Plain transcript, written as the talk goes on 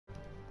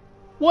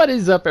What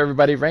is up,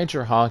 everybody?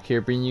 Ranger Hawk here,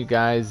 bringing you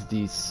guys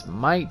the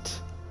Smite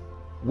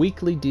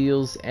weekly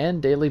deals and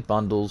daily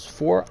bundles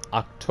for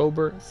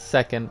October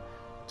 2nd,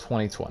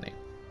 2020.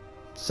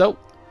 So,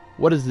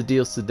 what is the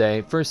deals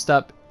today? First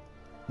up,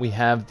 we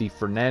have the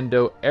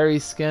Fernando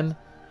Aries skin,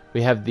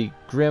 we have the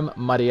Grim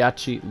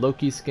Mariachi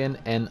Loki skin,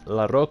 and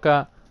La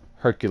Roca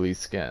Hercules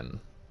skin.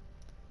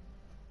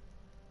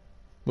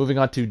 Moving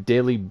on to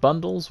daily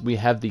bundles, we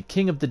have the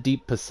King of the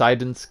Deep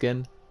Poseidon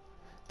skin,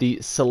 the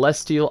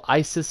Celestial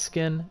Isis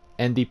skin,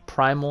 and the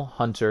Primal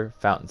Hunter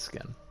Fountain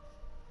skin.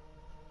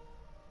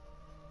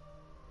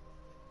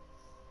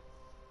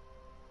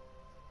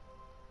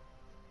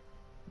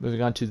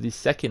 Moving on to the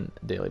second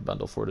daily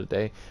bundle for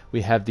today, we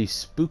have the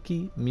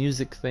Spooky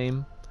Music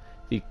theme,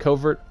 the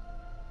Covert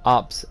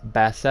Ops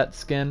Basset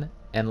skin,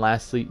 and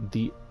lastly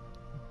the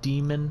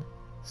Demon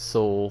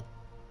Soul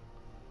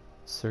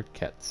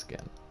Circuit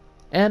skin.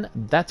 And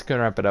that's going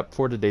to wrap it up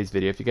for today's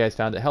video. If you guys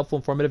found it helpful,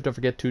 informative, don't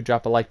forget to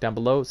drop a like down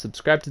below,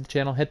 subscribe to the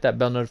channel, hit that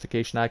bell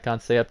notification icon,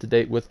 stay up to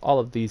date with all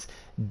of these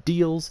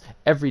deals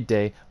every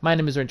day. My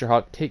name is Ranger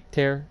Hawk. Take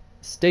care,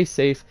 stay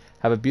safe,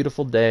 have a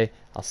beautiful day.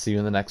 I'll see you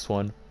in the next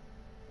one.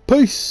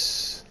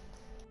 Peace!